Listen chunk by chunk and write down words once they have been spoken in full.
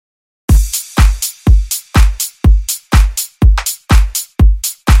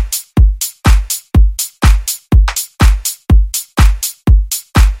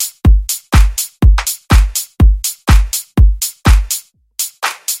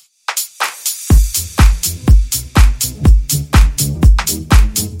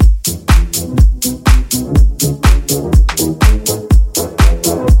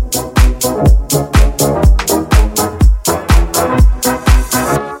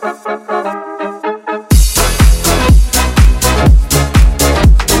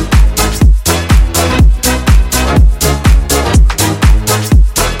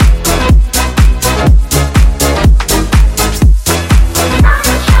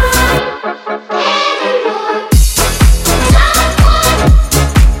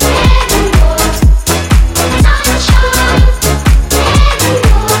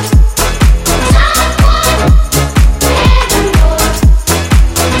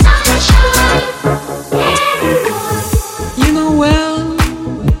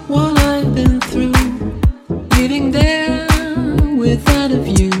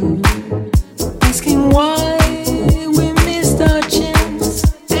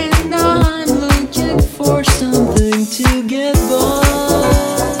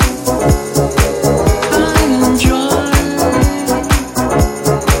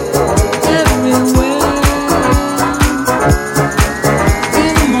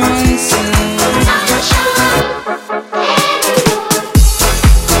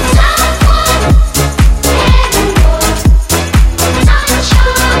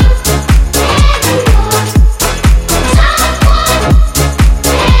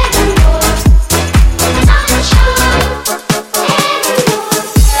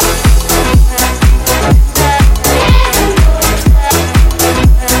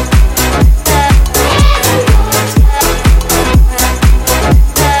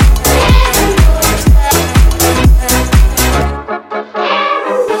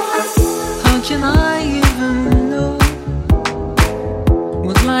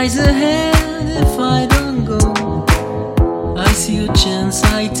chance,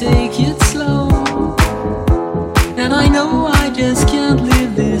 I take it slow. And I know I just can't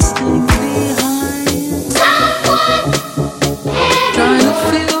leave this thing behind. Trying to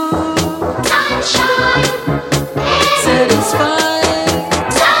feel satisfied.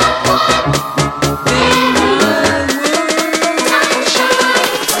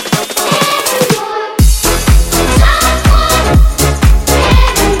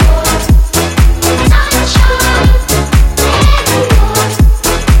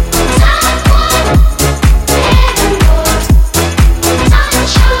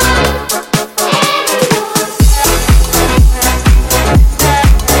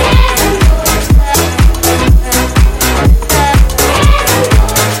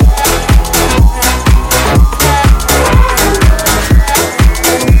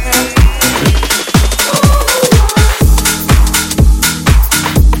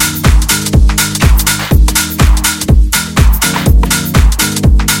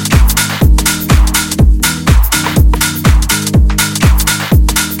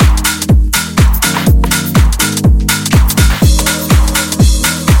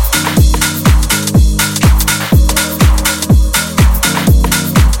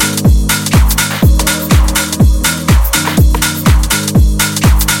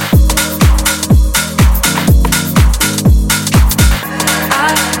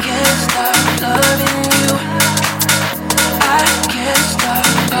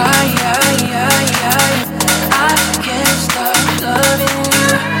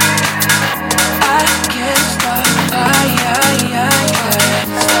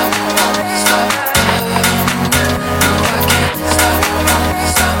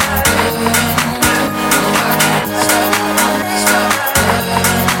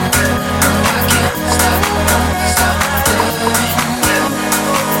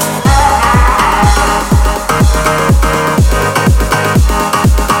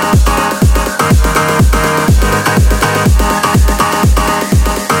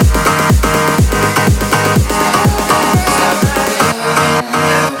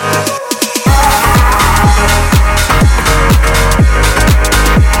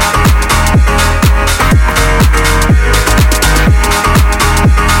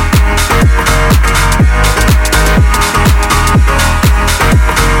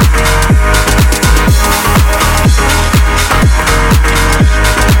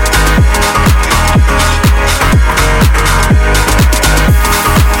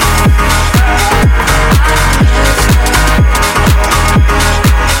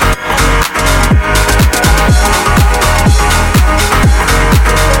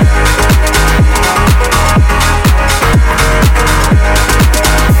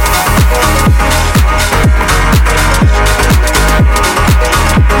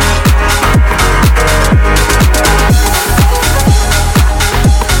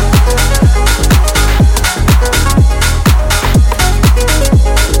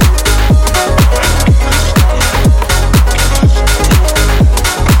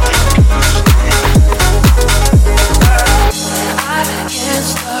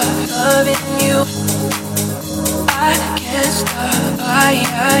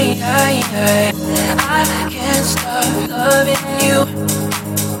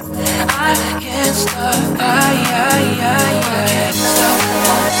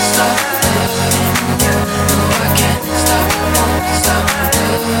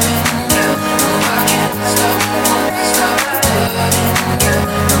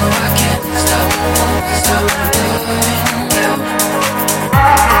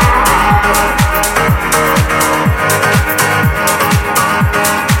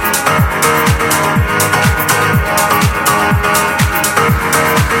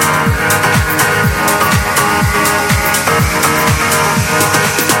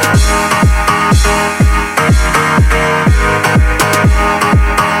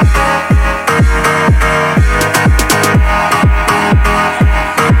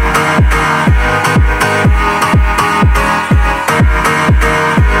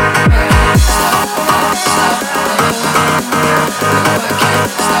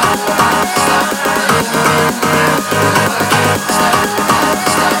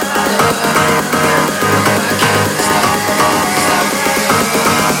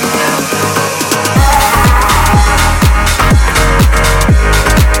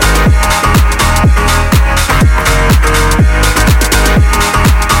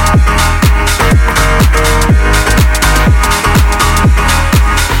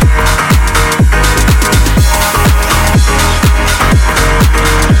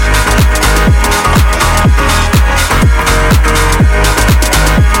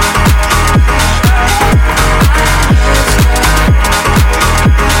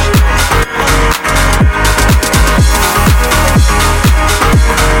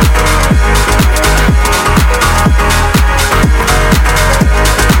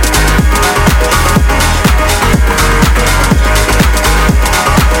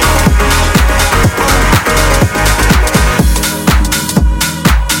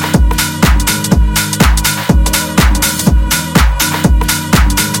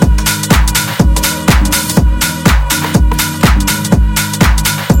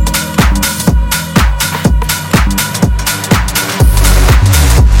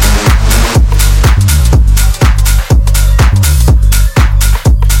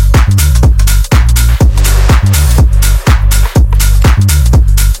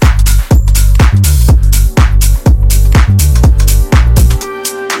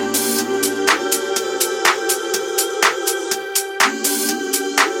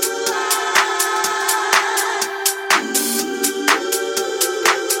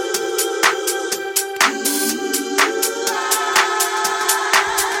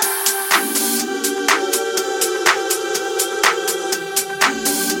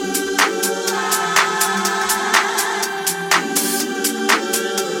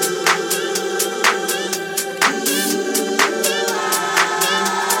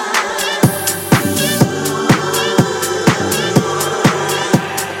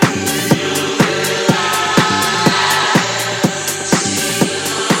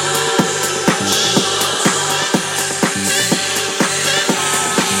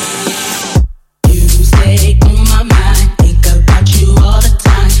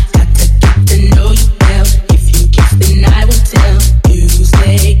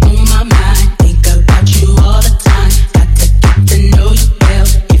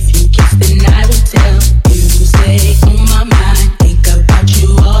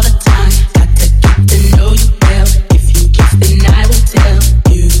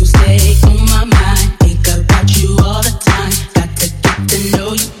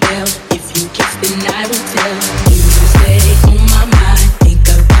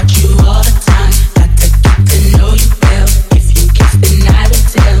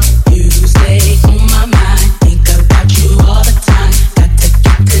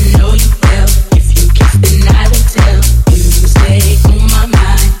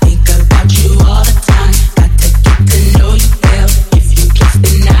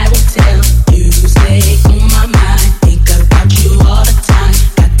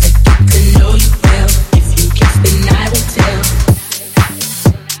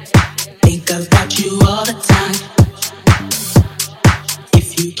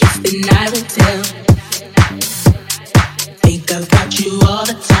 kiss, then I will tell. Think about you all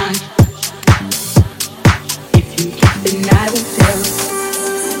the time. If you kiss, then I will tell.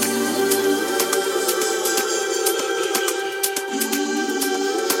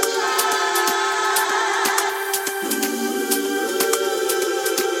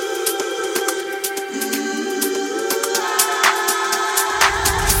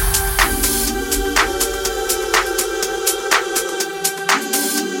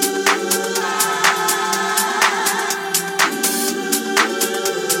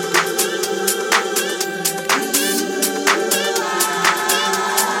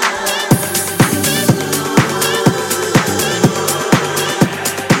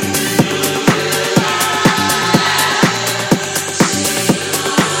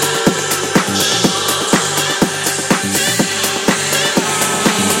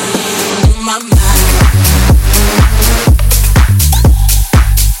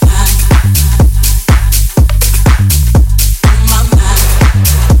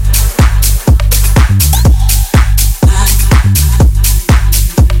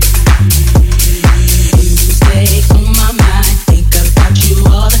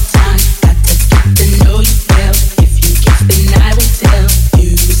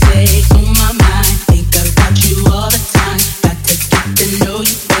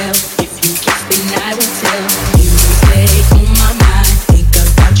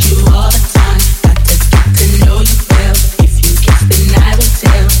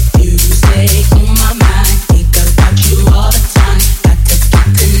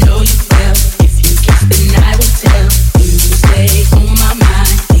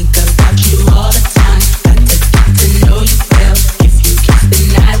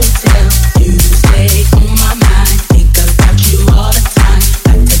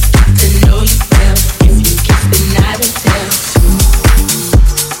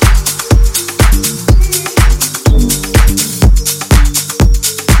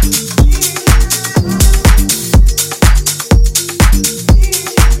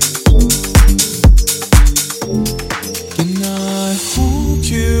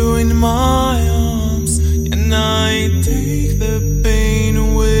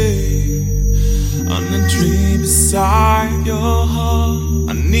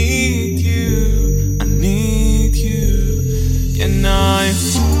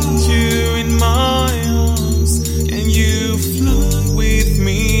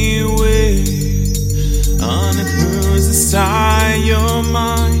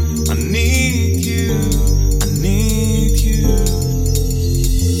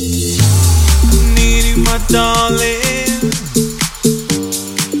 My darling,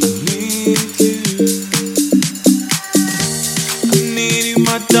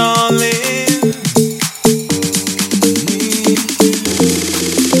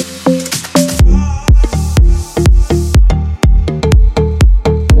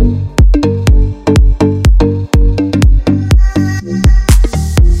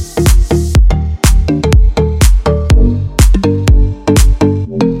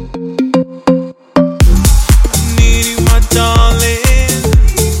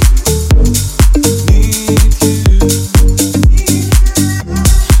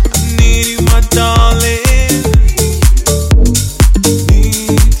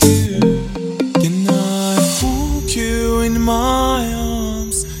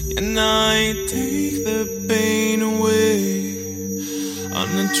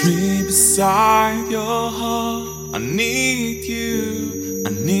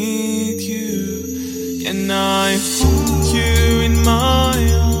 I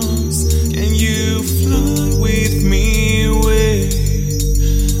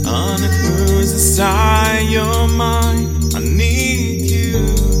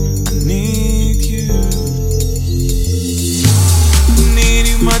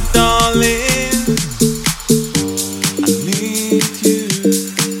need you.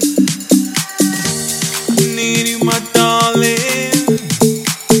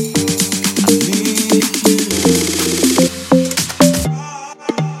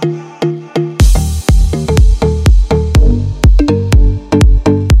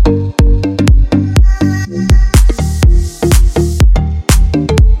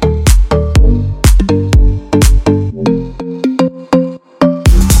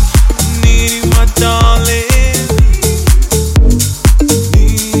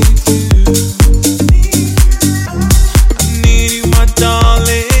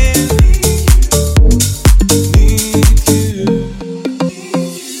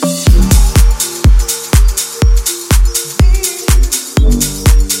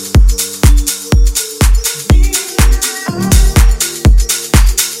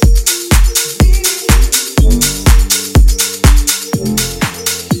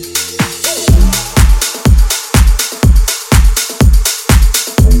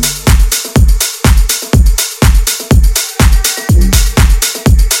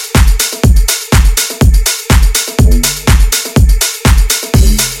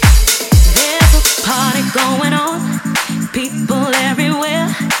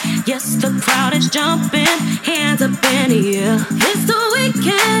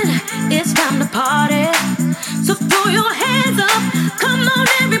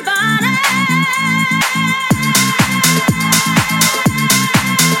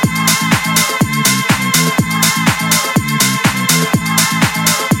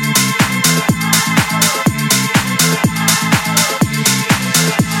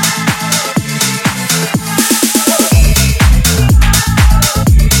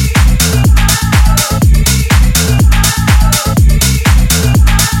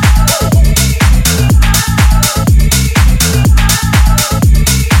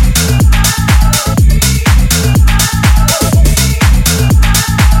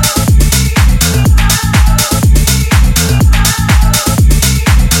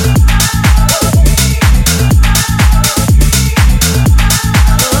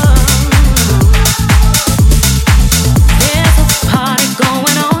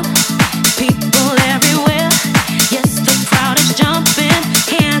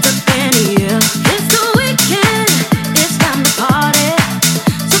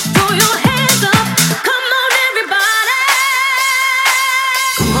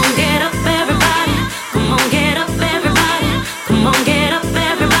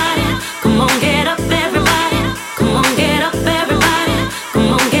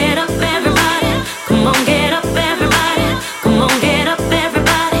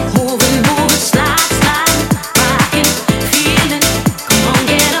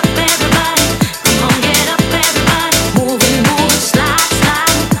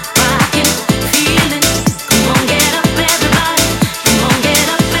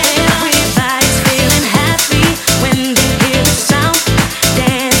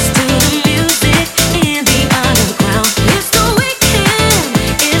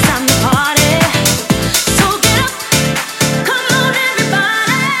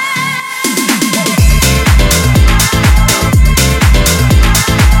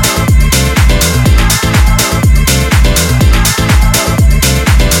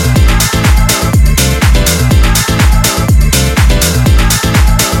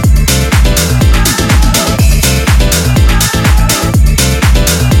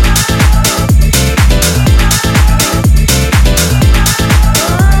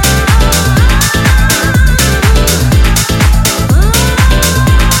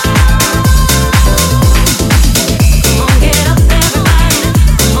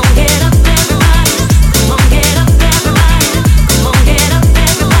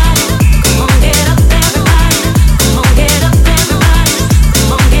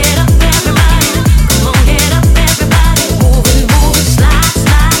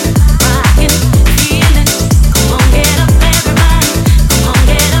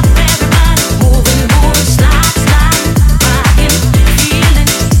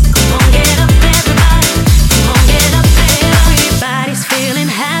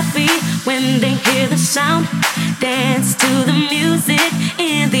 dance to the music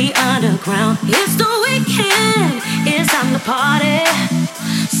in the underground. It's the weekend, it's time to party.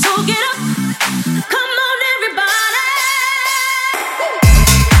 So get up, come on everybody.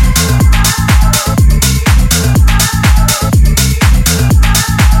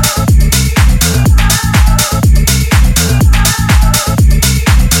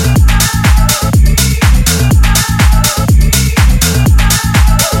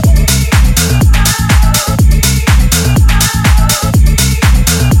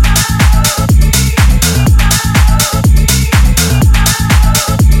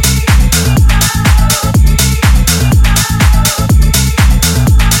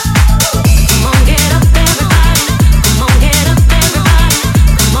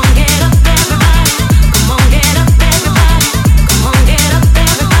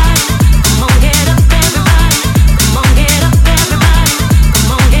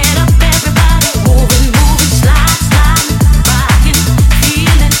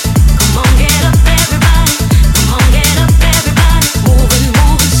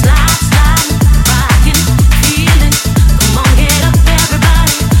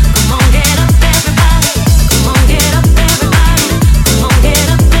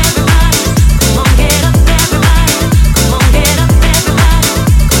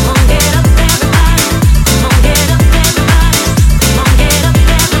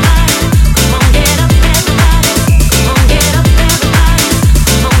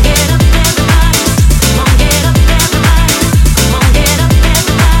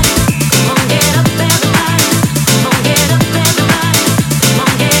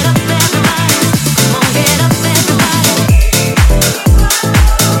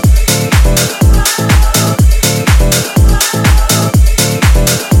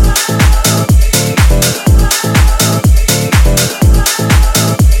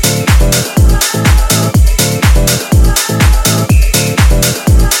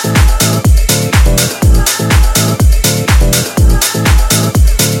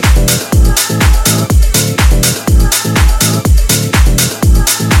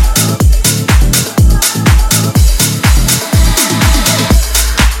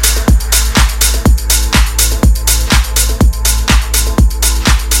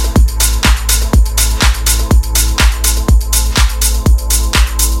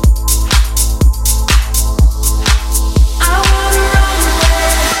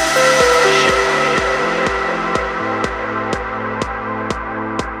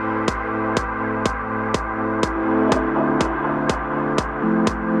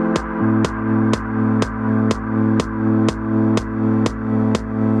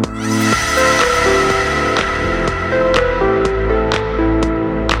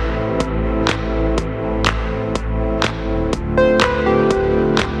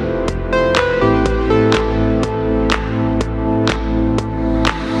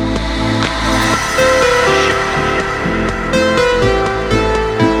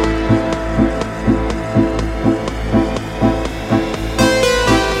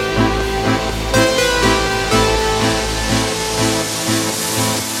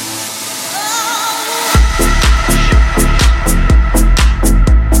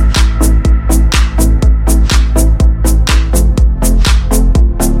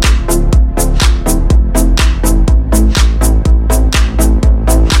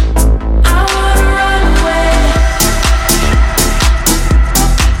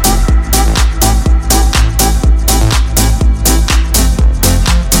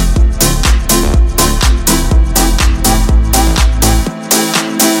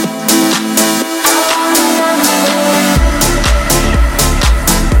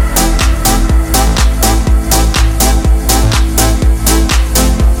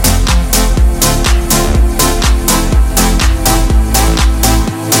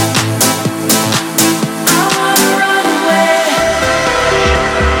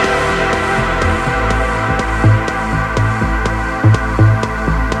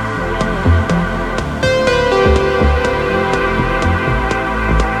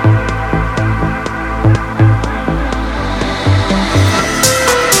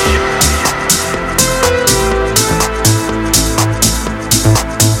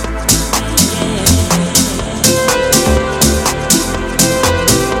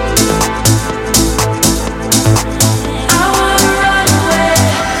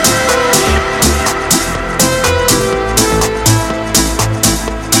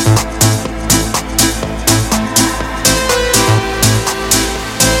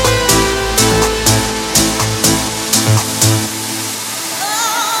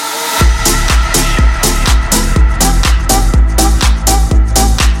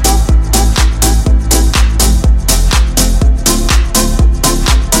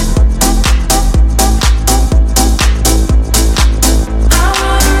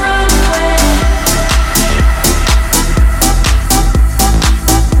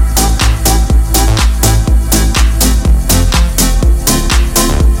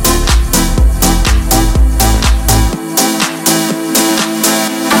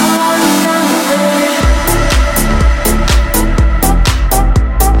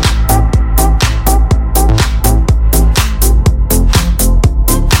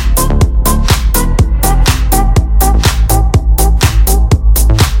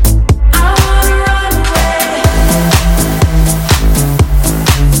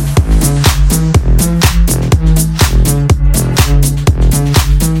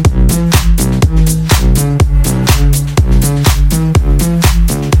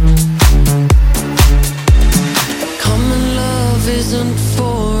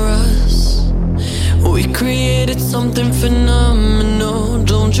 created something phenomenal.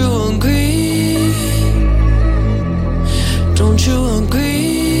 Don't you agree? Don't you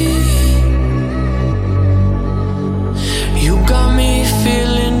agree? You got me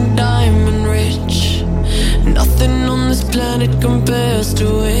feeling diamond rich. Nothing on this planet compares to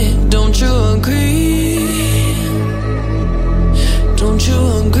it. Don't you agree? Don't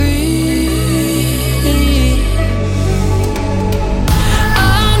you agree?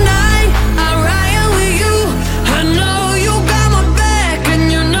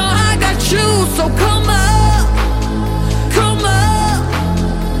 So come up, come up,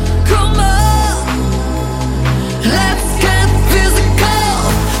 come up. Let's get physical.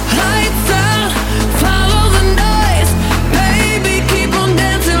 Lights out, follow the noise. Baby, keep on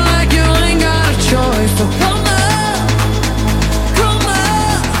dancing like you ain't got a choice. So come up, come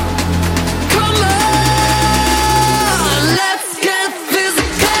up, come on. Let's get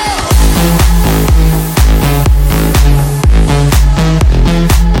physical.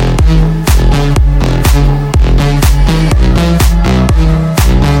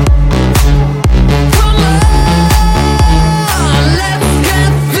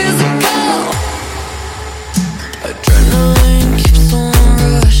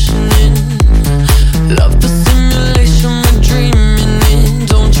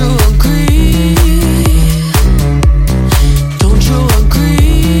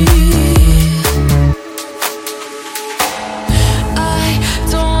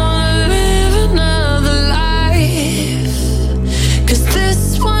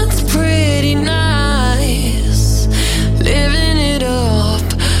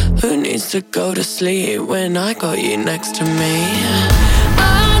 To go to sleep when I got you next to me.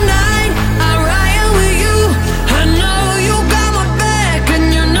 All night I ride with you. I know you got my back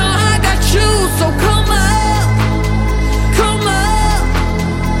and you know I got you. So come up, come up,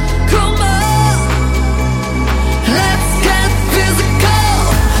 come up. Let's get physical.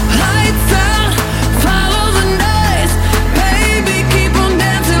 Lights out, follow the noise. Baby, keep on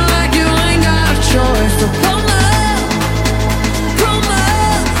dancing like you ain't got a choice. So come up.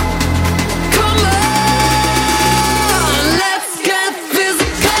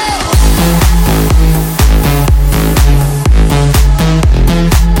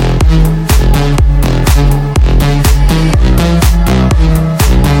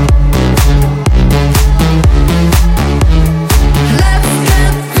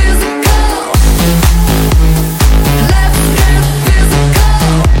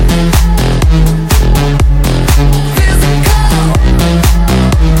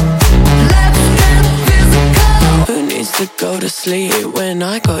 Go to sleep when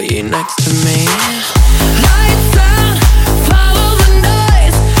I got you next to me. Lights out, follow the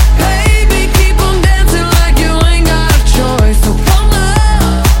noise. Baby, keep on dancing like you ain't got a choice. So come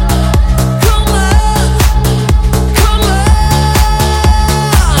up, come up, come on.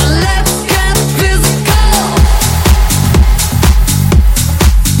 Let's get physical.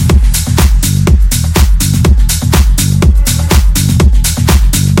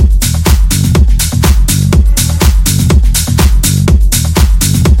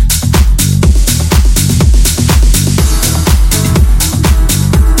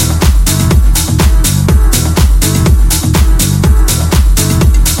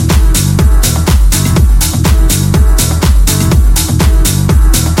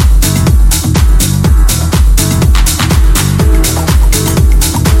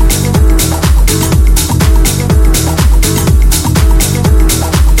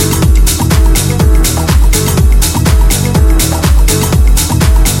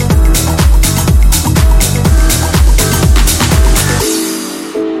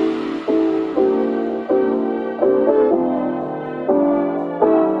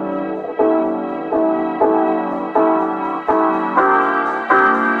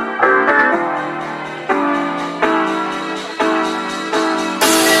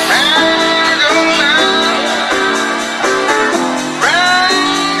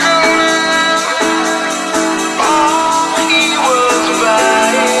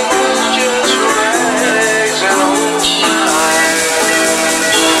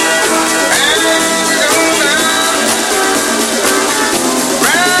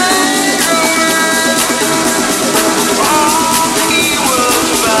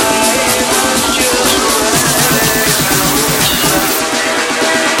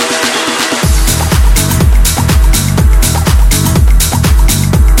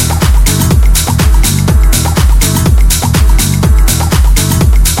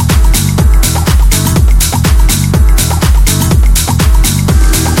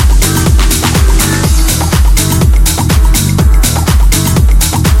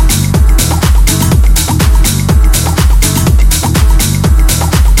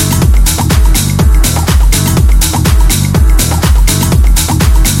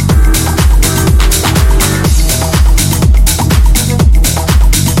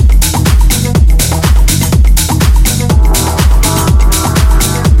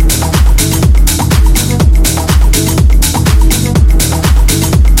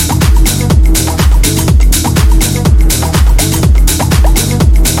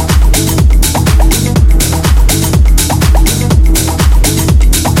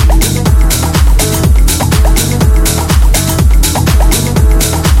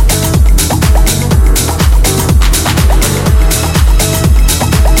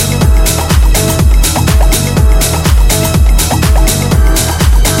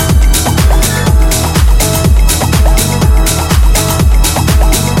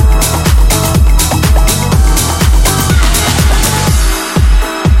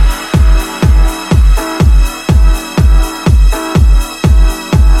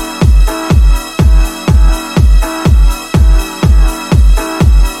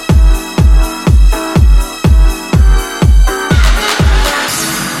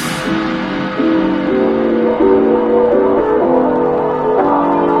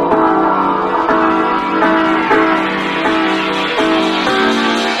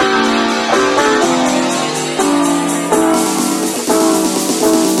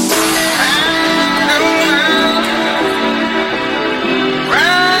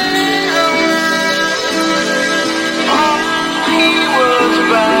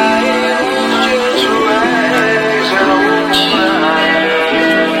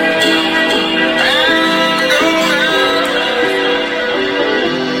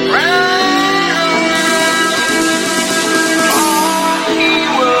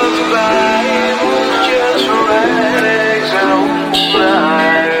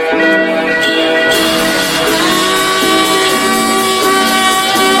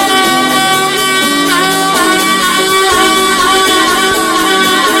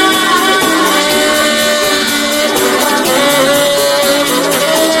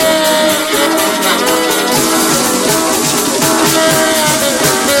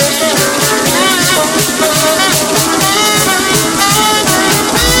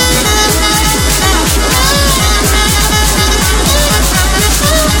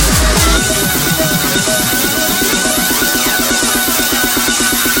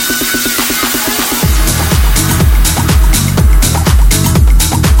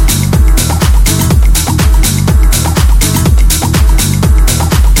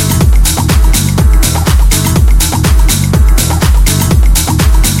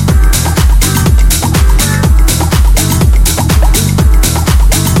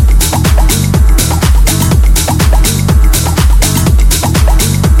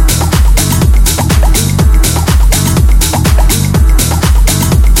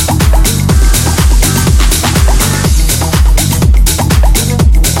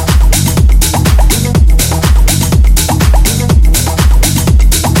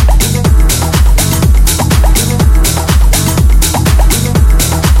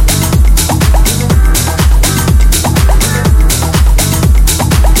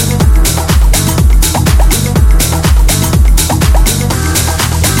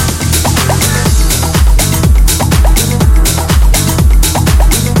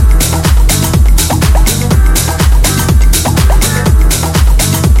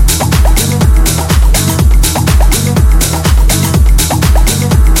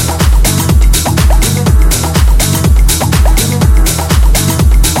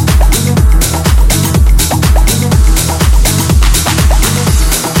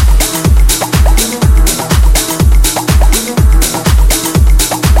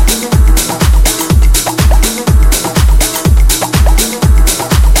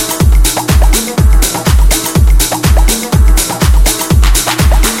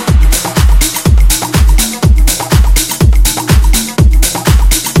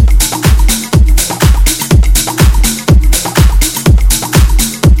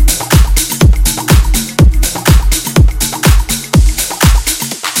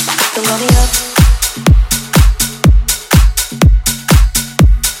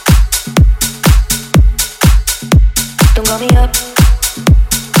 call me up.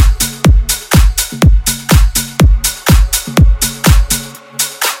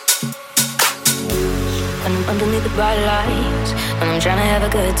 When I'm underneath the bright lights, when I'm trying to have a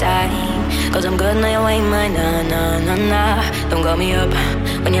good time, 'cause I'm good now, you ain't mine, nah, nah, nah, nah. Don't call me up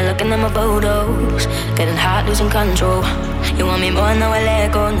when you're looking at my photos, getting hot, losing control. You want me more, now I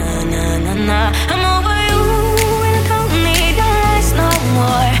let go, nah, nah, nah, nah. I'm over you and I don't need your lies no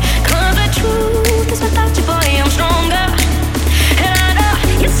more, 'cause the truth is without you, boy, I'm stronger. And I know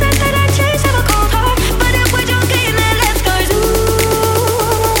you said that I changed, have a cold heart, but if we're joking, then let's go.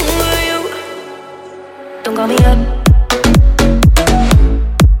 You don't call me up.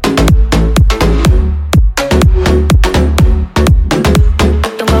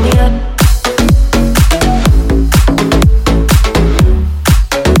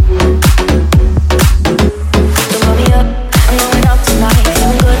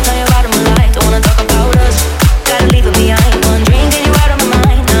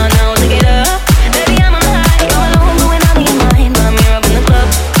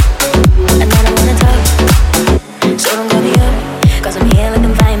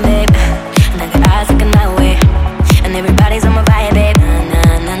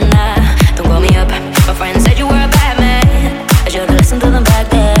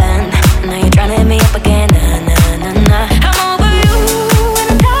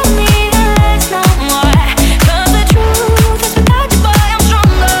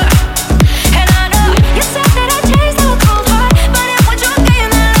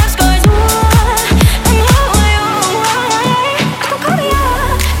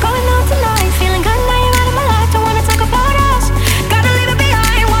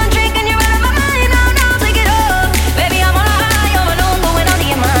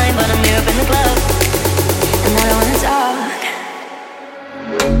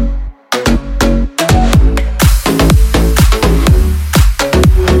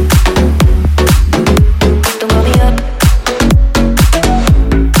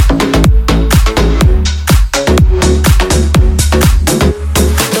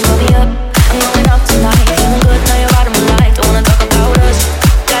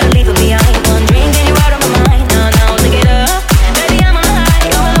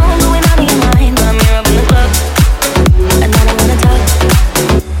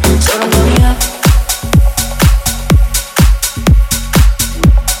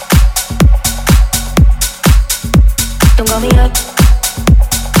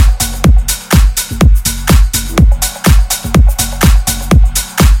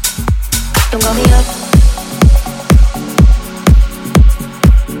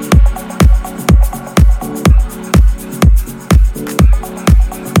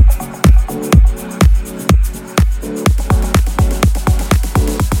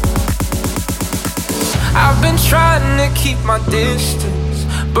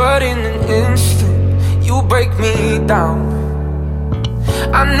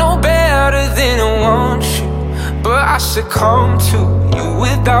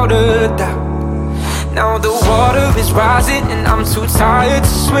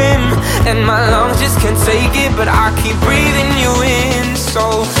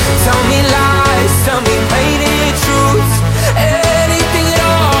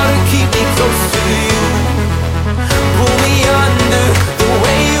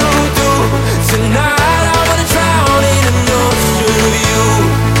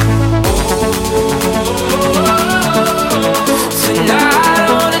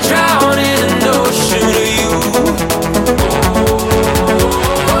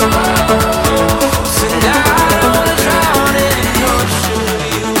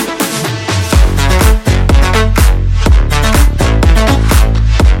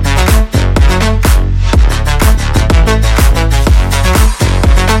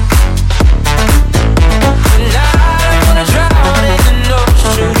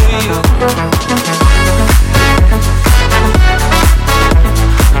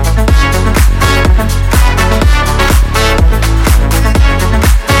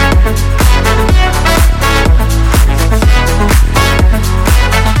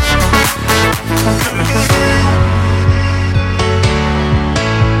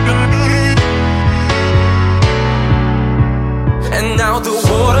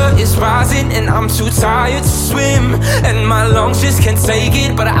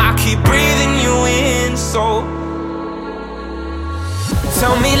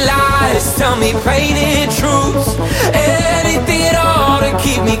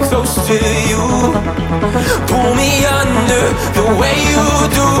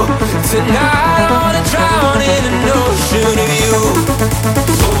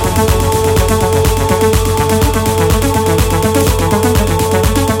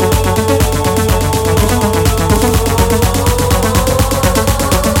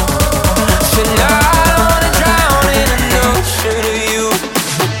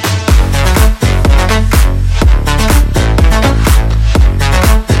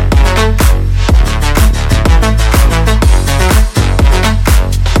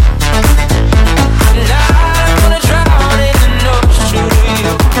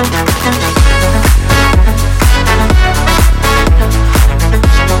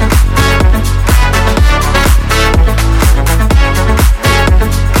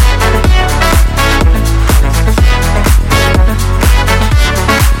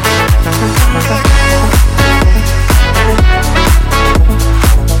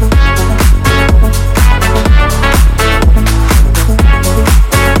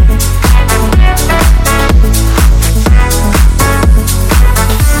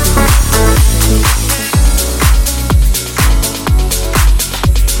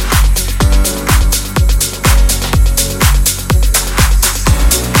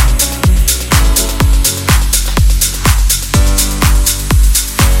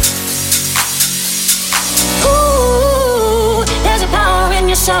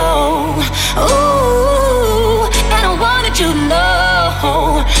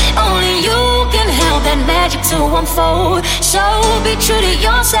 to unfold. So be true to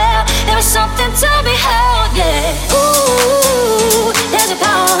yourself. There is something to be held, yeah. Ooh, there's a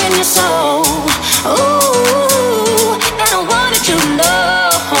power in your soul. Ooh, and I wanted you to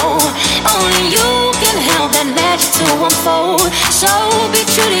know only you can help that magic to unfold. So be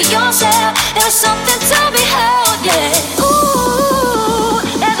true to yourself. There is something to be held, yeah. Ooh,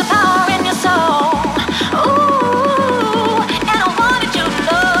 there's a power in your soul. Ooh, and I wanted you to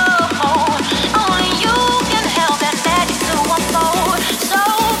know only you can help that magic to unfold. So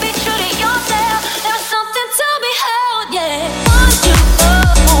be true to yourself. There is something to be held, yeah. Want you,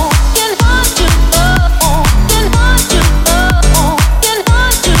 can want you, can want you, can want you, can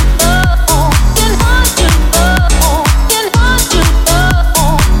want you, can want you,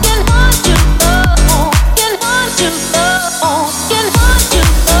 can want you, can want you.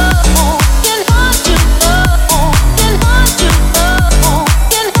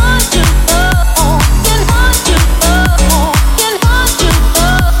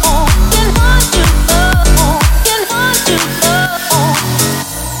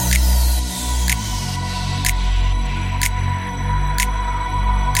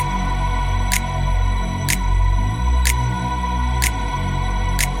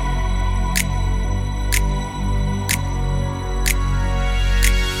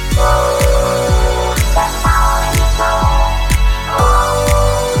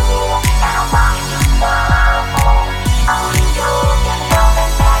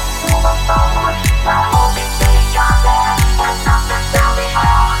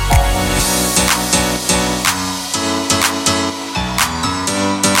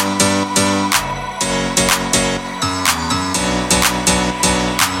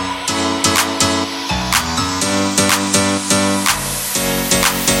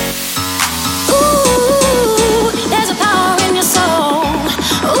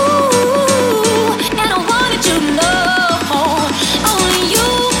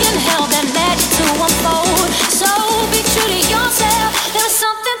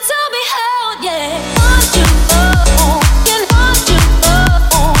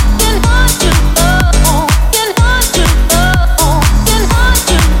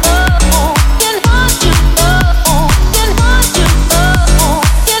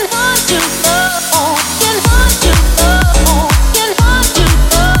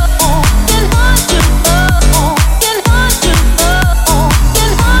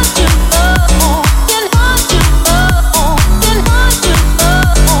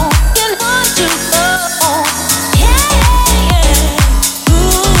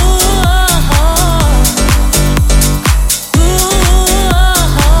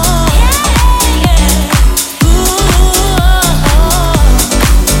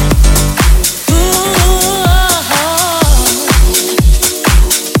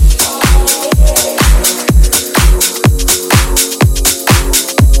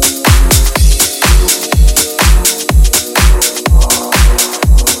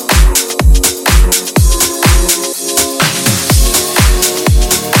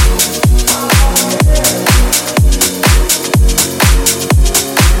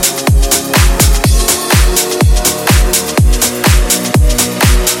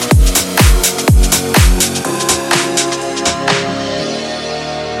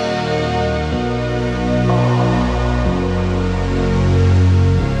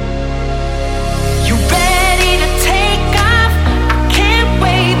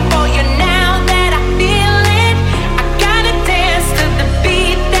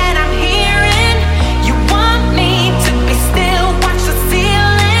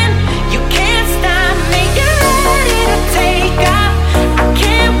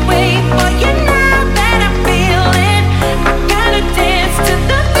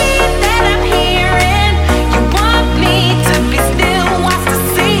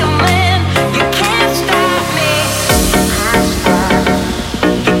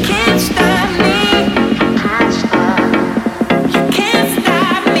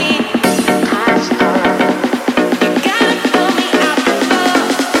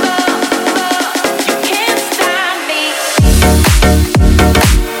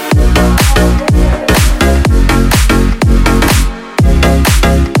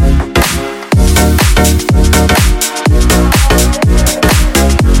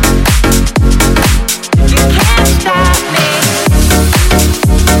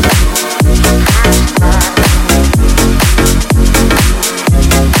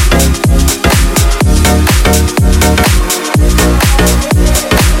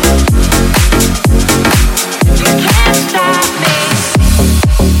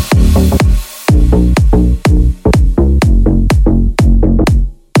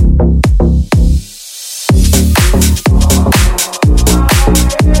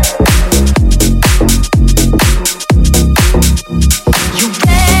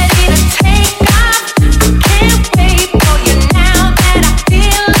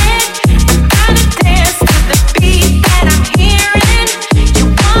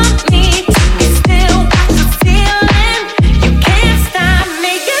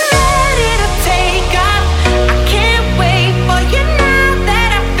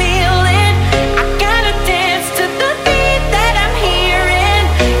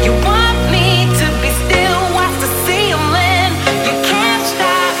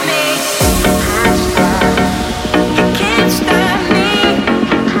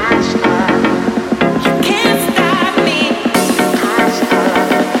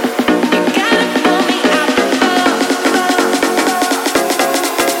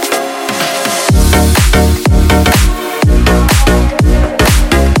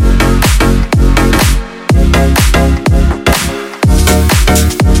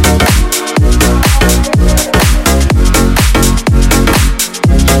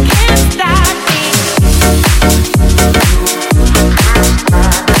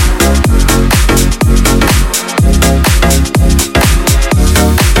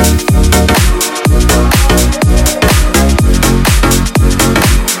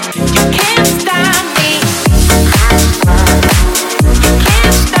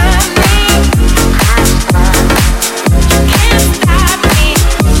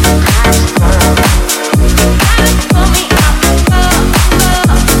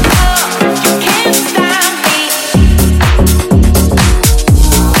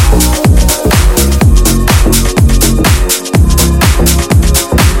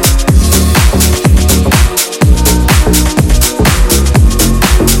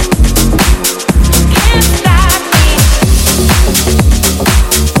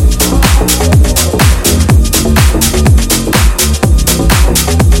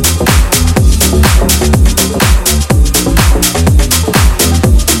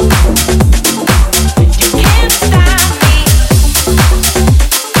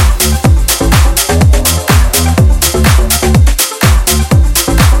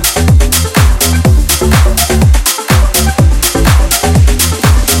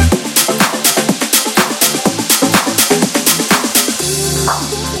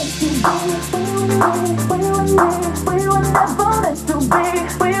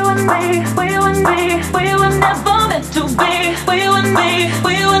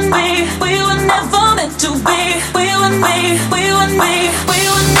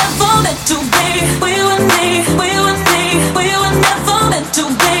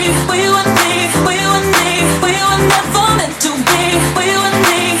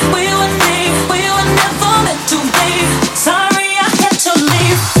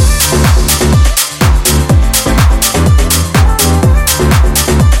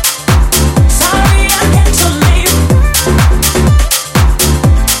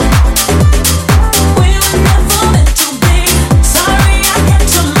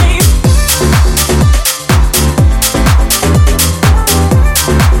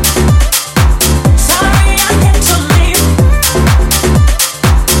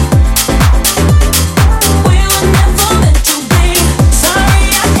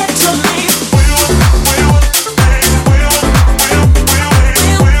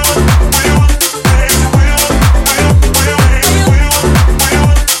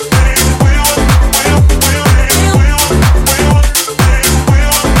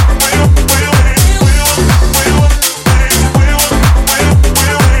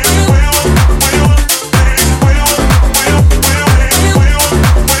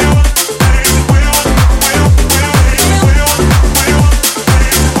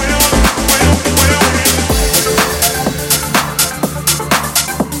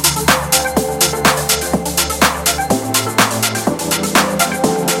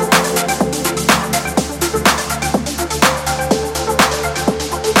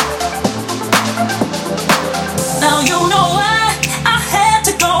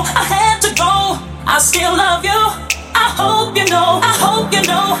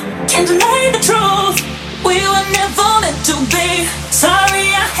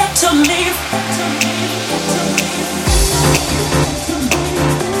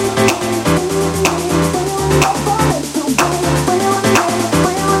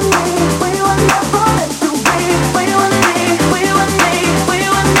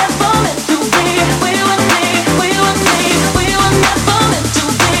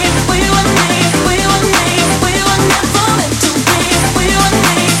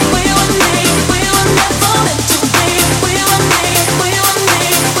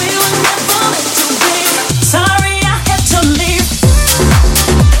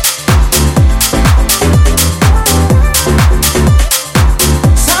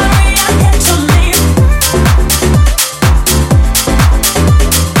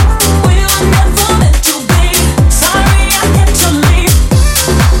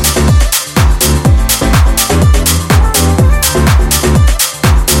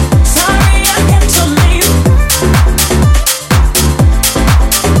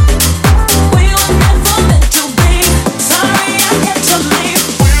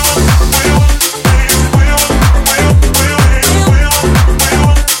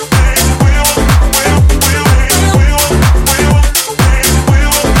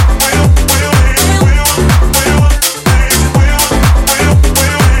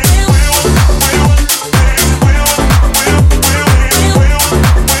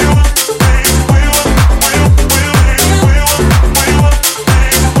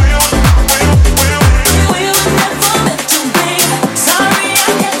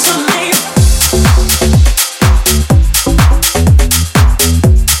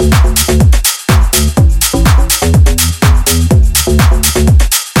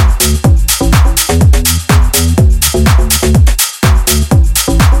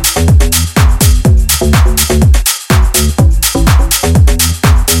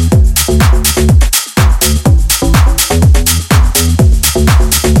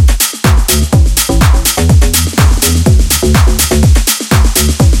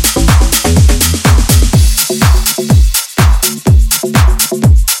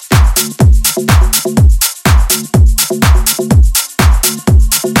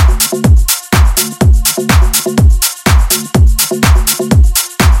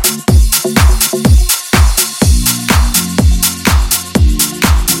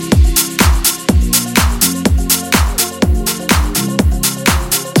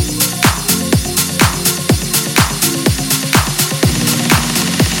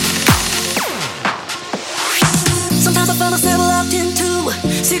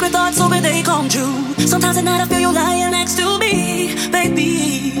 Secret thoughts, hoping they come true. Sometimes at night I feel you lying next to me,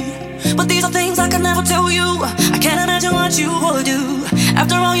 baby. But these are things I can never tell you. I can't imagine what you would do.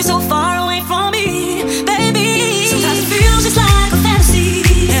 After all, you're so far away from me, baby. Sometimes it feels just like a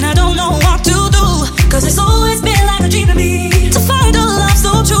fantasy, and I don't know what to do. Cause it's always been like a dream to me to find a love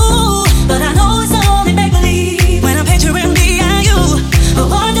so true. But I know it's only make-believe when I'm picturing me and you. But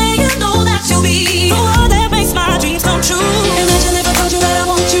one day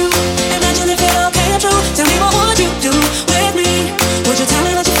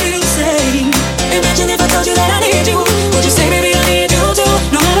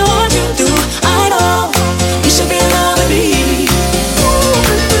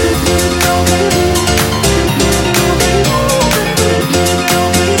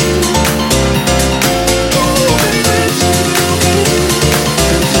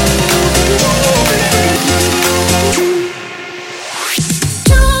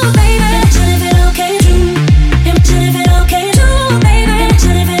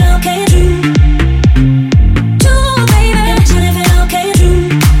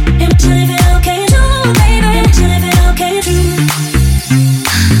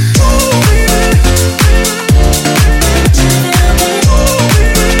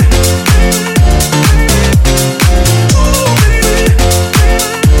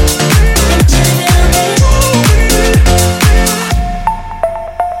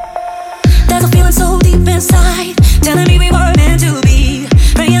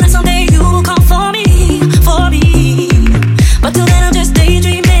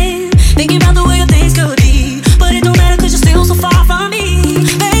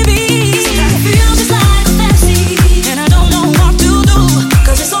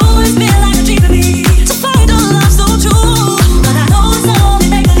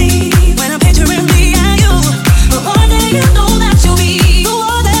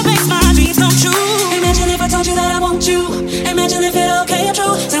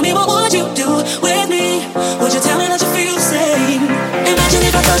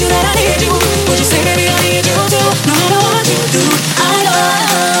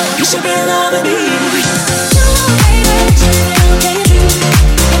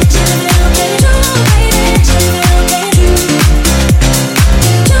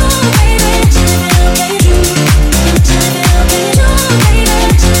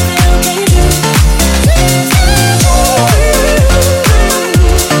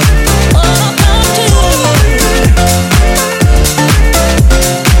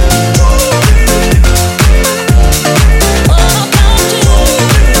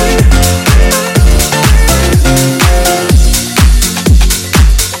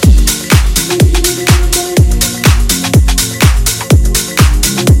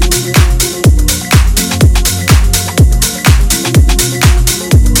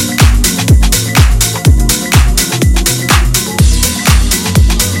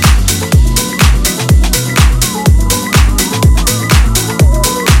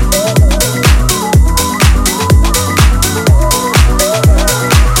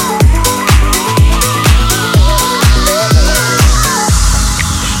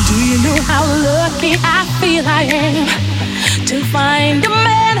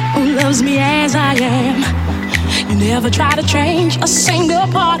never try to change a single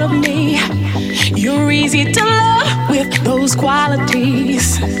part of me. You're easy to love with those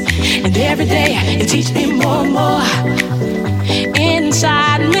qualities, and every day you teach me more and more.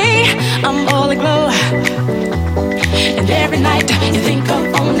 Inside me, I'm all aglow, and every night you think of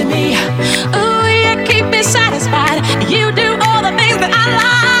only me. Ooh, you keep me satisfied. You do all the things that I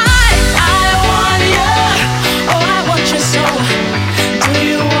like. I want you, oh I want you so. Do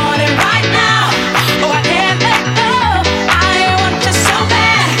you want it right now? Oh I can't let go. I want you so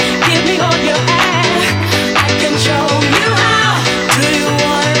bad. Give me all you have. I can show you how. Do you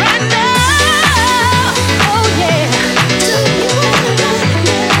want it right now? Oh yeah. Do you want it right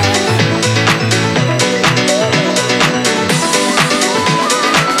now?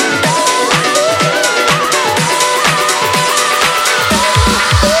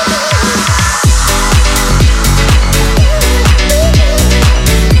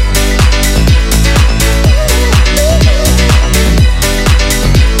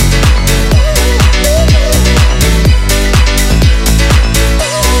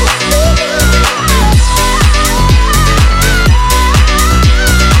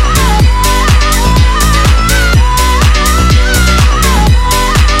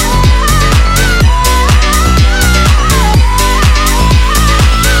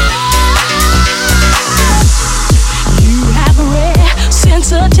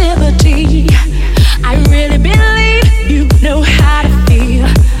 I really believe you know how to feel.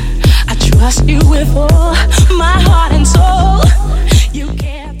 I trust you with all my heart and soul. You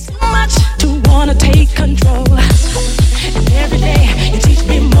care too much to wanna take control. And every day you teach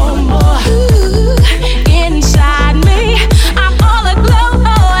me more and more. Ooh, inside me, I'm all aglow.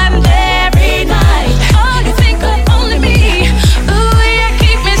 And every night, oh, you think of only me. Ooh, you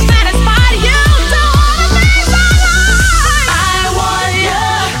keep me satisfied. You do all the things I like. I want you,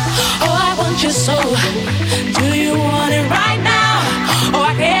 oh, I want you so. Do you want it right now? Oh,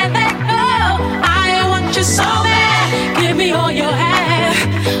 I can't let go. I want you so bad. Give me all you have.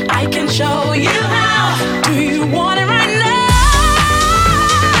 I can show you how. Do you want it right now?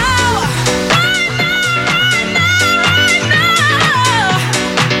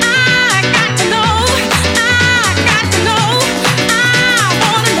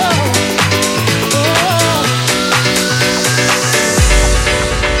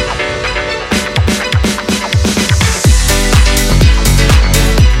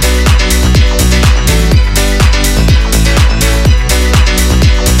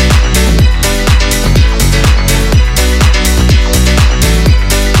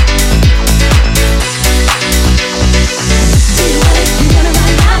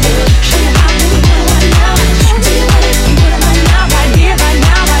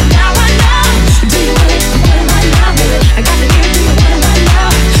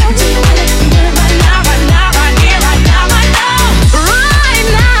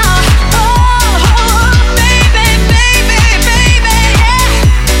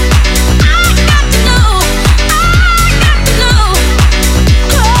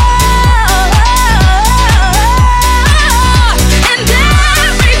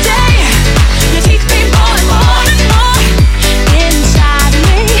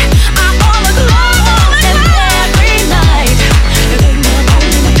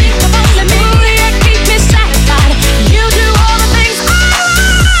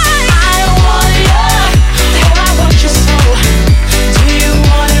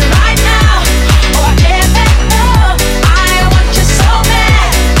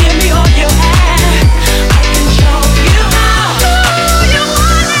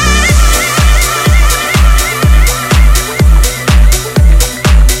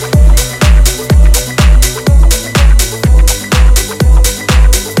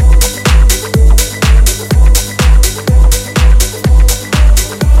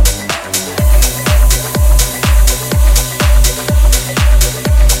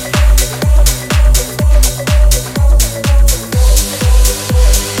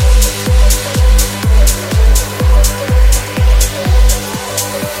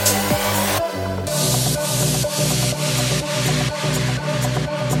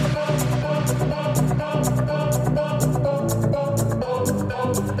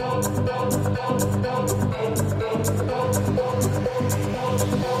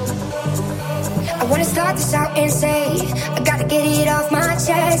 wanna start this out and say I gotta get it off my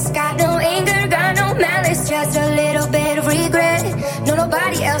chest. Got no anger, got no malice, just a little bit of regret. No,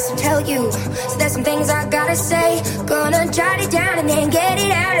 nobody else will tell you, so there's some things I gotta say. Gonna jot it down and then get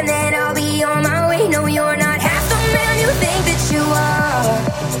it out, and then I'll be on my way. No, you're not half the man you think that you are,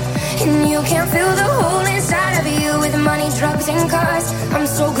 and you can't fill the hole inside of you with money, drugs, and cars. I'm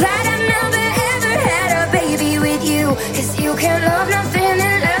so glad I never ever had a baby with you.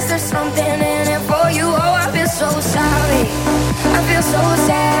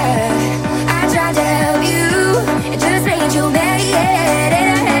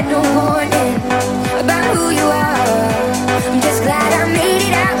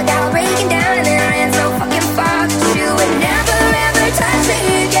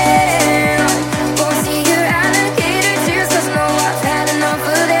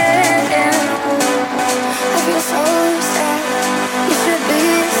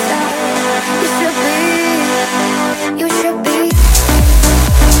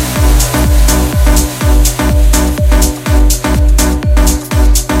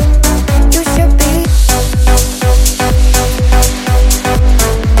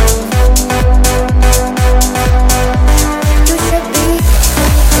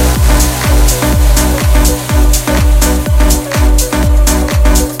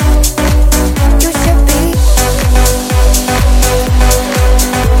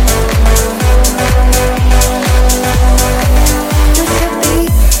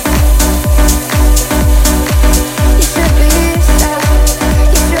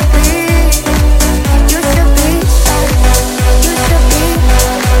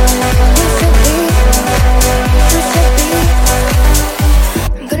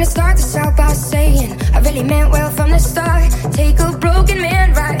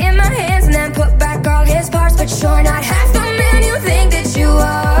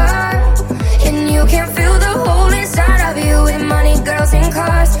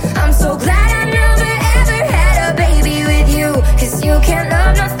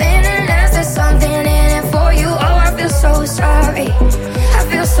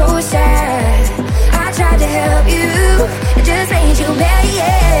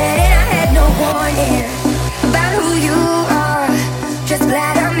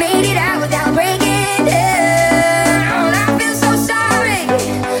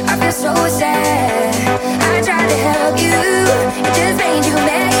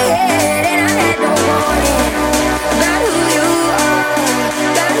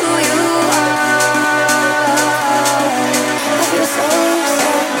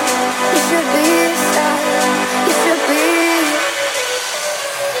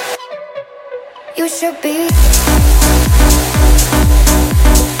 should be.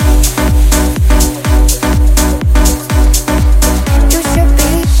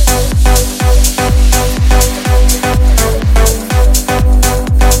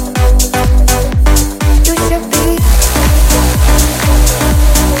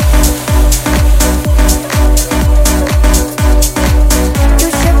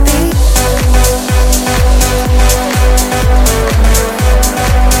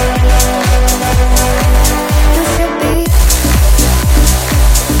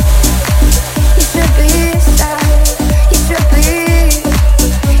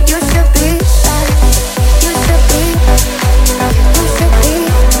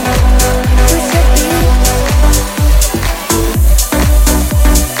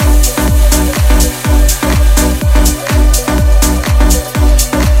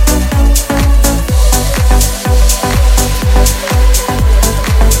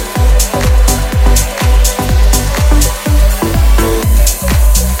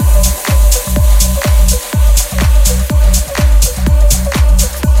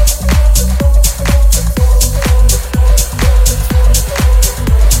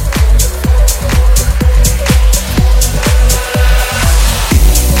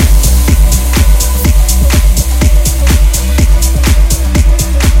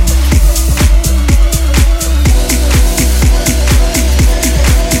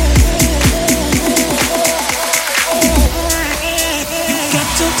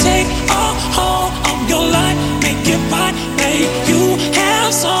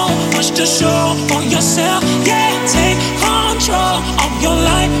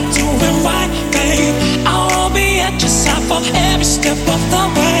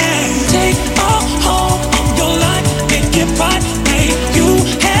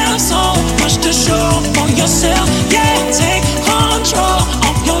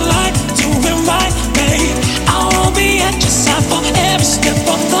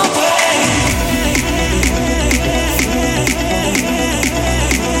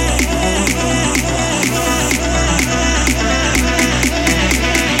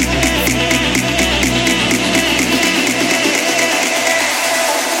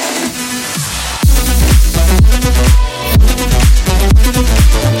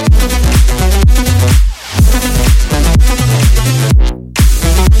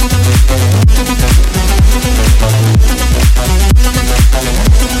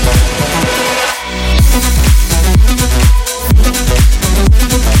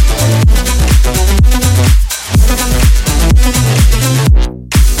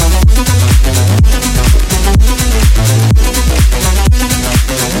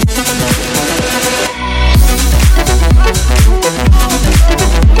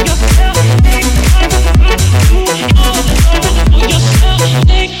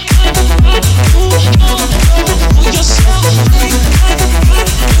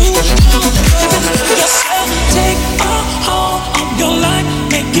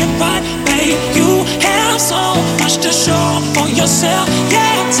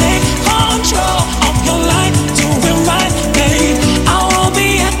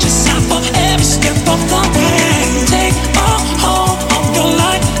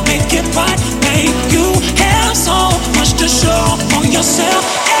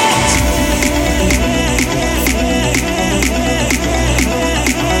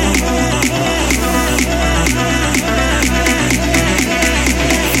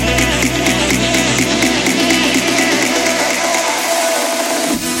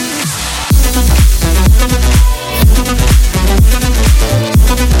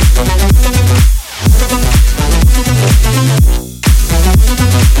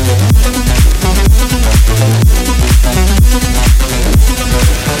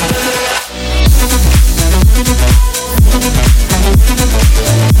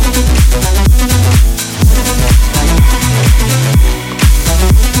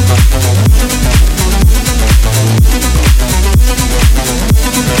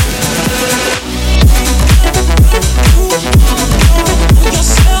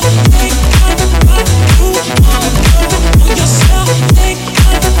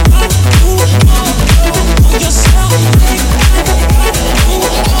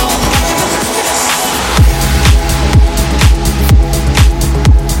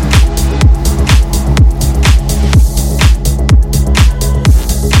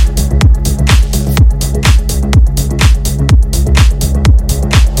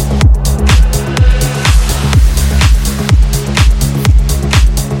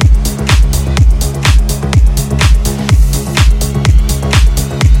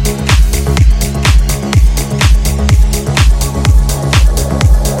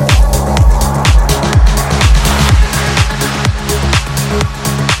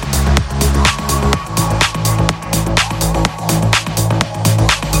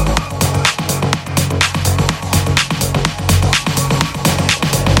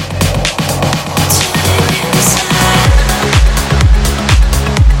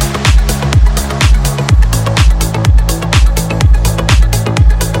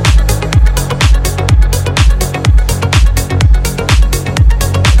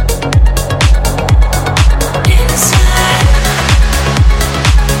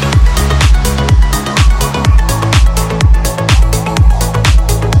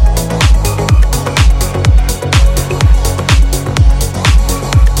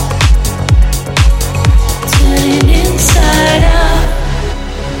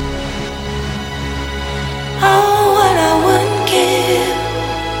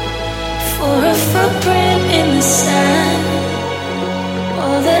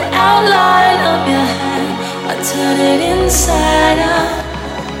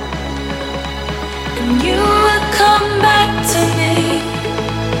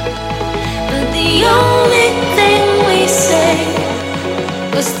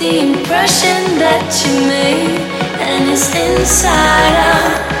 the impression that you made, and it's inside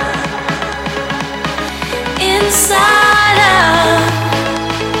out, inside out.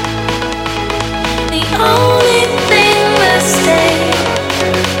 The only thing that stayed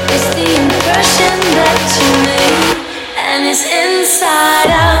is the impression that you made, and it's inside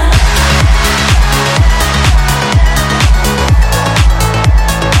out.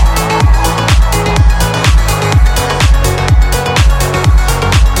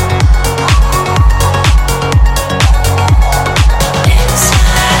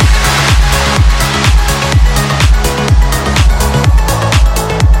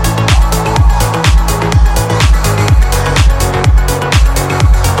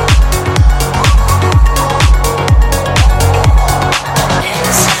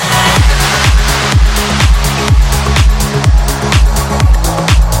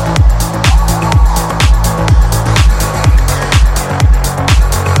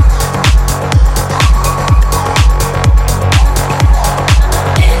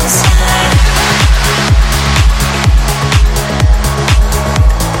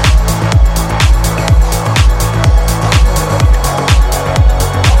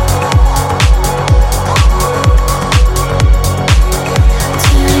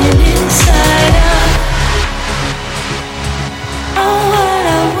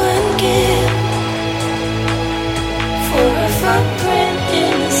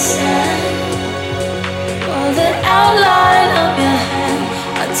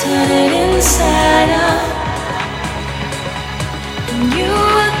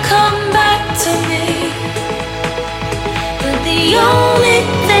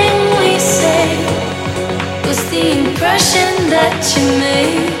 That you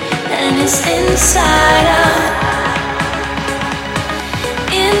made, and it's inside out.